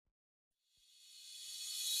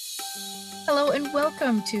Hello and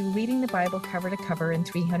welcome to Reading the Bible Cover to Cover in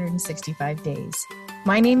 365 Days.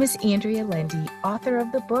 My name is Andrea Lendy, author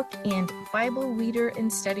of the book and Bible reader and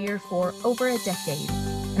studier for over a decade,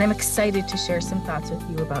 and I'm excited to share some thoughts with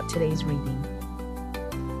you about today's reading.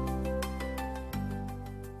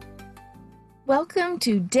 Welcome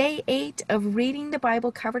to Day 8 of Reading the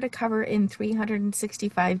Bible Cover to Cover in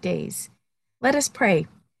 365 Days. Let us pray.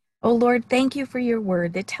 Oh Lord, thank you for your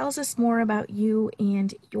word that tells us more about you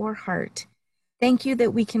and your heart. Thank you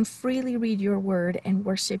that we can freely read your word and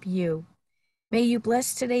worship you. May you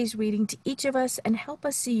bless today's reading to each of us and help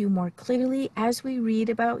us see you more clearly as we read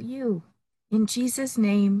about you. In Jesus'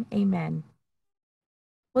 name, amen.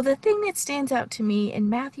 Well, the thing that stands out to me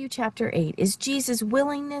in Matthew chapter 8 is Jesus'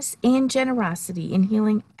 willingness and generosity in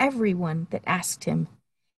healing everyone that asked him.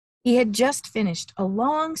 He had just finished a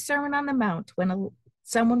long Sermon on the Mount when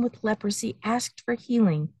someone with leprosy asked for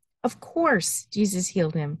healing. Of course, Jesus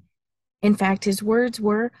healed him. In fact, his words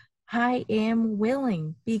were, "I am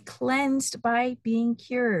willing, be cleansed by being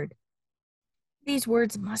cured." These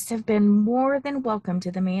words must have been more than welcome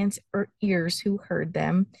to the man's ears who heard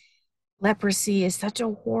them. Leprosy is such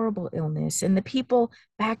a horrible illness, and the people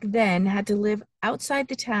back then had to live outside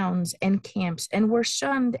the towns and camps and were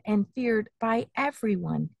shunned and feared by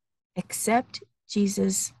everyone except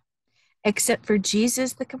for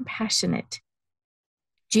Jesus the compassionate.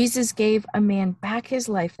 Jesus gave a man back his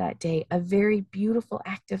life that day, a very beautiful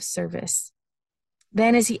act of service.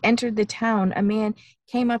 Then, as he entered the town, a man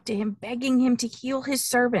came up to him, begging him to heal his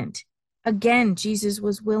servant. Again, Jesus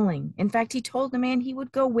was willing. In fact, he told the man he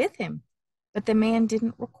would go with him, but the man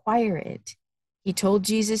didn't require it. He told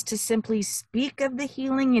Jesus to simply speak of the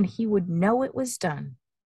healing and he would know it was done.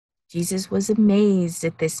 Jesus was amazed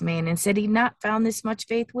at this man and said he'd not found this much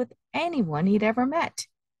faith with anyone he'd ever met.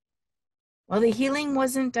 Well, the healing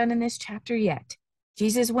wasn't done in this chapter yet.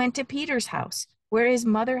 Jesus went to Peter's house, where his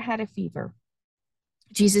mother had a fever.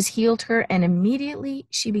 Jesus healed her, and immediately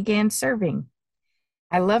she began serving.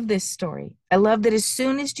 I love this story. I love that as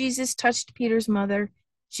soon as Jesus touched Peter's mother,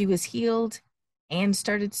 she was healed and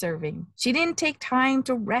started serving. She didn't take time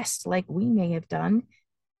to rest like we may have done.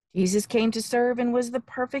 Jesus came to serve and was the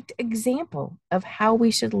perfect example of how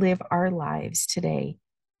we should live our lives today.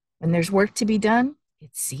 When there's work to be done,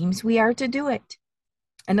 it seems we are to do it.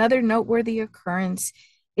 Another noteworthy occurrence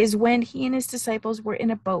is when he and his disciples were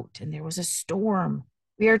in a boat and there was a storm.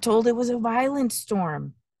 We are told it was a violent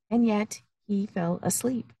storm, and yet he fell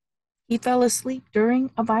asleep. He fell asleep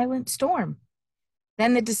during a violent storm.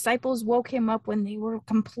 Then the disciples woke him up when they were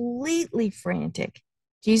completely frantic.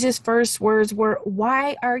 Jesus' first words were,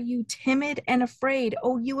 "Why are you timid and afraid,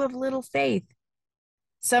 oh, you of little faith?"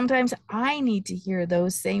 Sometimes I need to hear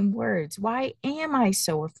those same words. Why am I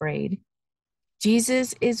so afraid?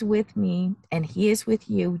 Jesus is with me and he is with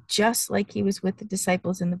you, just like he was with the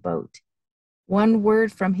disciples in the boat. One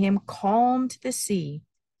word from him calmed the sea.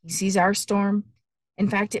 He sees our storm. In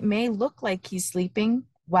fact, it may look like he's sleeping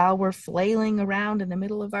while we're flailing around in the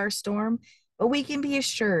middle of our storm, but we can be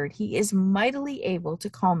assured he is mightily able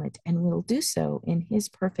to calm it and will do so in his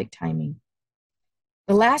perfect timing.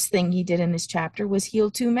 The last thing he did in this chapter was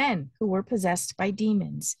heal two men who were possessed by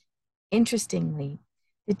demons. Interestingly,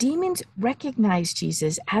 the demons recognized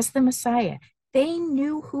Jesus as the Messiah. They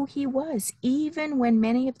knew who he was, even when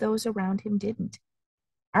many of those around him didn't.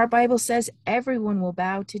 Our Bible says everyone will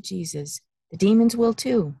bow to Jesus. The demons will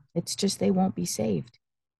too. It's just they won't be saved.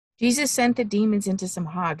 Jesus sent the demons into some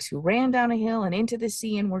hogs who ran down a hill and into the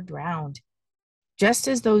sea and were drowned. Just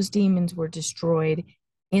as those demons were destroyed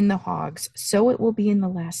in the hogs, so it will be in the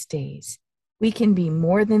last days. We can be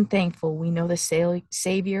more than thankful we know the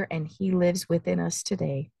Savior and he lives within us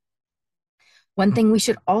today. One thing we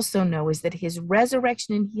should also know is that his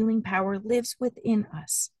resurrection and healing power lives within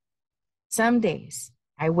us. Some days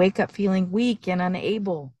I wake up feeling weak and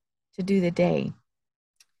unable to do the day.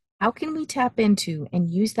 How can we tap into and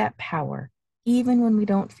use that power even when we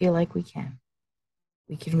don't feel like we can?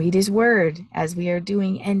 We can read his word as we are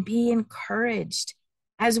doing and be encouraged.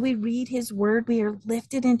 As we read his word, we are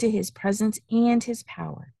lifted into his presence and his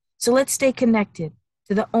power. So let's stay connected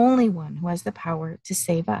to the only one who has the power to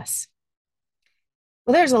save us.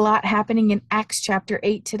 Well, there's a lot happening in Acts chapter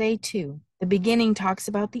 8 today, too. The beginning talks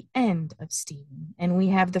about the end of Stephen, and we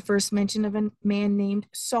have the first mention of a man named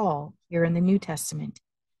Saul here in the New Testament.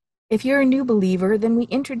 If you're a new believer, then we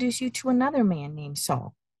introduce you to another man named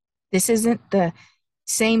Saul. This isn't the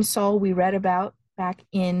same Saul we read about back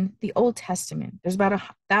in the Old Testament. There's about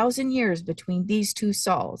 1,000 years between these two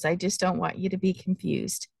Sauls. I just don't want you to be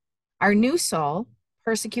confused. Our new Saul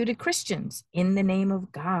persecuted Christians in the name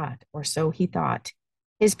of God, or so he thought.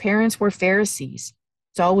 His parents were Pharisees.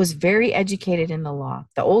 Saul was very educated in the law,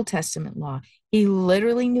 the Old Testament law. He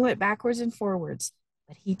literally knew it backwards and forwards,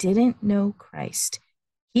 but he didn't know Christ.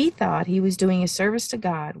 He thought he was doing a service to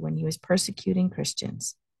God when he was persecuting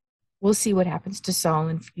Christians. We'll see what happens to Saul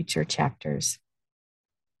in future chapters.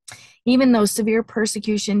 Even though severe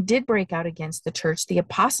persecution did break out against the church, the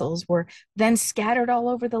apostles were then scattered all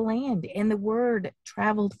over the land, and the word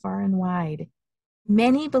traveled far and wide.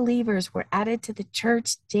 Many believers were added to the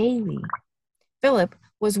church daily. Philip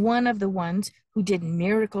was one of the ones who did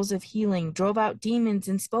miracles of healing, drove out demons,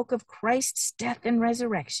 and spoke of Christ's death and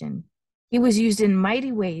resurrection. He was used in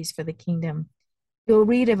mighty ways for the kingdom. You'll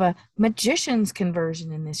read of a magician's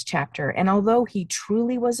conversion in this chapter, and although he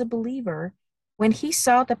truly was a believer, when he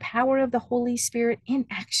saw the power of the Holy Spirit in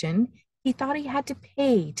action, he thought he had to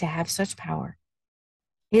pay to have such power.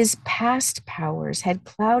 His past powers had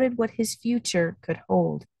clouded what his future could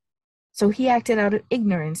hold, so he acted out of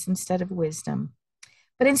ignorance instead of wisdom.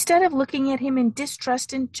 But instead of looking at him in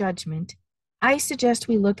distrust and judgment, I suggest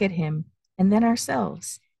we look at him and then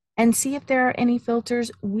ourselves and see if there are any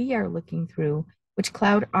filters we are looking through which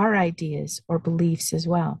cloud our ideas or beliefs as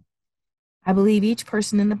well. I believe each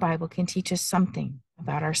person in the Bible can teach us something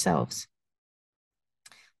about ourselves.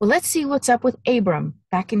 Well, let's see what's up with Abram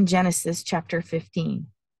back in Genesis chapter 15.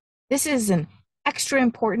 This is an extra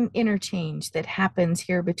important interchange that happens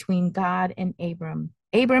here between God and Abram.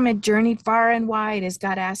 Abram had journeyed far and wide as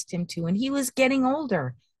God asked him to, and he was getting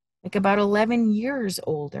older, like about 11 years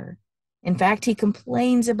older. In fact, he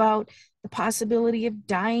complains about the possibility of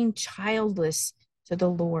dying childless to the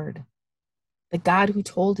Lord. The God who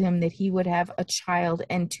told him that he would have a child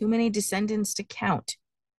and too many descendants to count.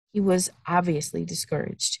 He was obviously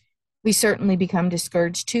discouraged. We certainly become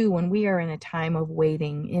discouraged too when we are in a time of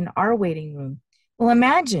waiting in our waiting room. Well,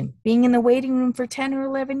 imagine being in the waiting room for 10 or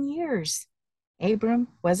 11 years. Abram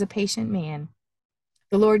was a patient man.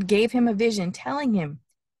 The Lord gave him a vision telling him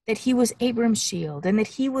that he was Abram's shield and that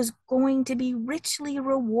he was going to be richly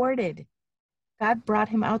rewarded. God brought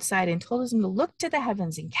him outside and told him to look to the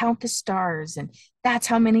heavens and count the stars, and that's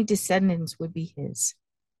how many descendants would be his.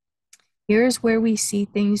 Here's where we see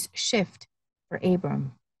things shift for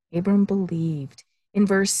Abram. Abram believed. In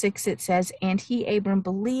verse 6 it says, and he, Abram,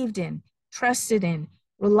 believed in, trusted in,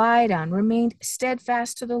 relied on, remained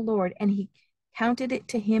steadfast to the Lord, and he counted it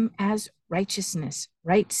to him as righteousness,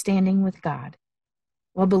 right standing with God.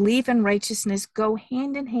 Well, belief and righteousness go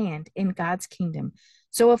hand in hand in God's kingdom.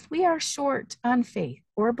 So if we are short on faith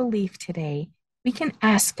or belief today, we can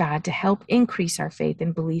ask God to help increase our faith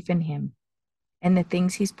and belief in him and the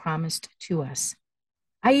things he's promised to us.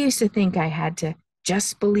 I used to think I had to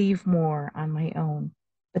just believe more on my own,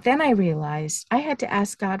 but then I realized I had to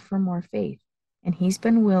ask God for more faith, and he's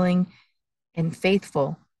been willing and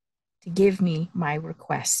faithful to give me my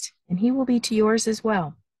request, and he will be to yours as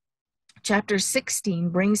well. Chapter 16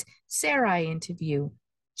 brings Sarai into view.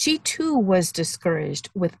 She too was discouraged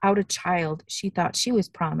without a child she thought she was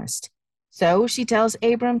promised. So she tells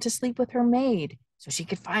Abram to sleep with her maid so she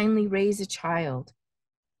could finally raise a child.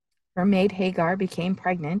 Her maid Hagar became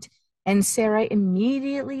pregnant, and Sarai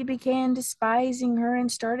immediately began despising her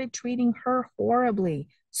and started treating her horribly,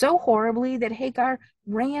 so horribly that Hagar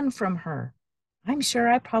ran from her. I'm sure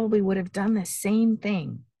I probably would have done the same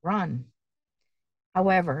thing, run.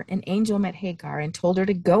 However, an angel met Hagar and told her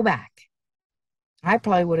to go back. I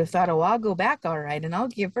probably would have thought, oh, I'll go back all right, and I'll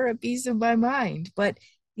give her a piece of my mind. But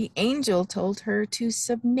the angel told her to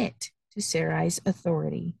submit to Sarai's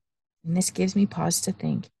authority. And this gives me pause to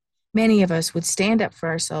think. Many of us would stand up for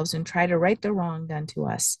ourselves and try to right the wrong done to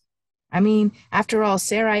us. I mean, after all,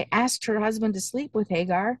 Sarai asked her husband to sleep with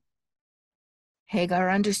Hagar.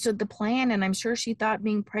 Hagar understood the plan, and I'm sure she thought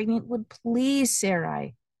being pregnant would please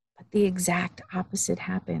Sarai. But the exact opposite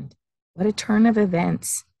happened. What a turn of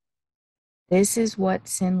events. This is what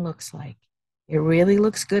sin looks like. It really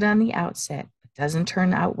looks good on the outset, but doesn't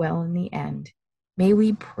turn out well in the end. May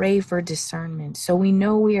we pray for discernment so we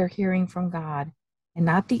know we are hearing from God and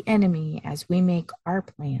not the enemy as we make our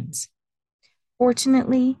plans.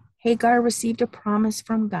 Fortunately, Hagar received a promise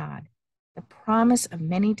from God, the promise of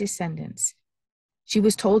many descendants. She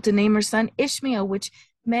was told to name her son Ishmael, which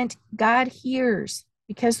meant God hears,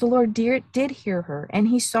 because the Lord did hear her and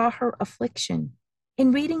he saw her affliction.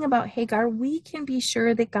 In reading about Hagar, we can be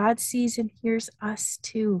sure that God sees and hears us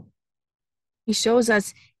too. He shows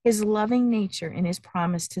us his loving nature in his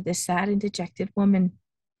promise to this sad and dejected woman.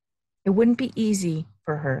 It wouldn't be easy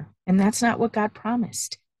for her, and that's not what God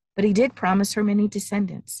promised. But he did promise her many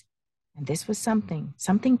descendants. And this was something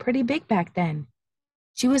pretty big back then.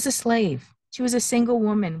 She was a slave. She was a single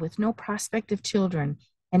woman with no prospect of children.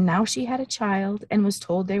 And now she had a child and was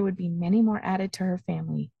told there would be many more added to her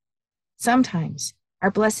family. Sometimes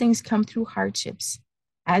our blessings come through hardships,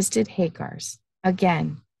 as did Hagar's.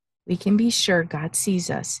 Again, we can be sure God sees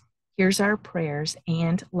us, hears our prayers,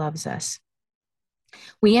 and loves us.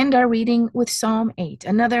 We end our reading with Psalm 8,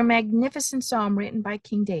 another magnificent psalm written by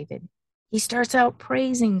King David. He starts out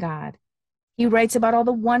praising God. He writes about all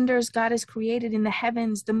the wonders God has created in the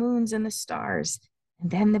heavens, the moons, and the stars. And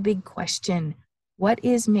then the big question, what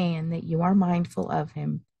is man that you are mindful of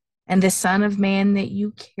him, and the Son of Man that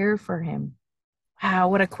you care for him? Wow,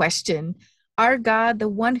 what a question. Our God, the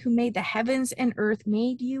one who made the heavens and earth,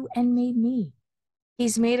 made you and made me.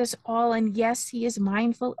 He's made us all, and yes, he is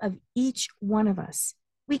mindful of each one of us.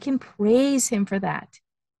 We can praise him for that.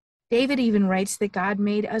 David even writes that God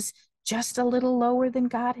made us just a little lower than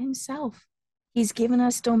God himself. He's given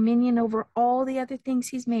us dominion over all the other things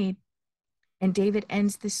he's made. And David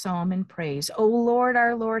ends this psalm in praise. O Lord,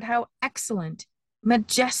 our Lord, how excellent,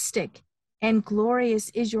 majestic, and glorious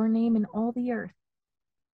is your name in all the earth.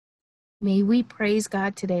 May we praise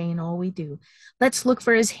God today in all we do. Let's look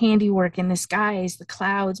for his handiwork in the skies, the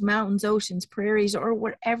clouds, mountains, oceans, prairies, or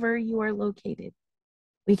wherever you are located.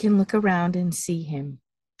 We can look around and see him.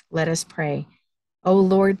 Let us pray. Oh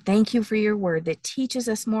Lord, thank you for your word that teaches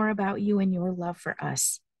us more about you and your love for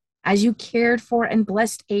us. As you cared for and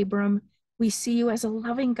blessed Abram, we see you as a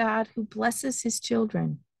loving God who blesses his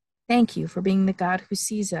children. Thank you for being the God who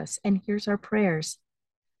sees us and hears our prayers.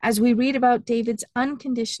 As we read about David's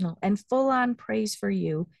unconditional and full-on praise for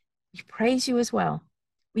you, we praise you as well.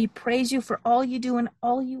 We praise you for all you do and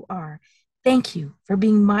all you are. Thank you for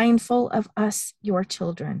being mindful of us, your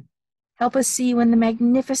children. Help us see you in the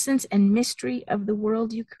magnificence and mystery of the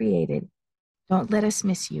world you created. Don't let us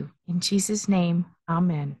miss you. In Jesus' name,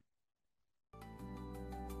 amen.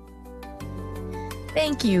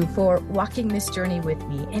 Thank you for walking this journey with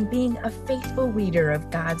me and being a faithful reader of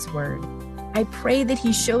God's word. I pray that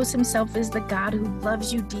he shows himself as the God who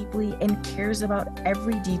loves you deeply and cares about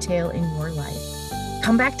every detail in your life.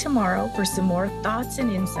 Come back tomorrow for some more thoughts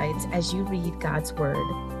and insights as you read God's word.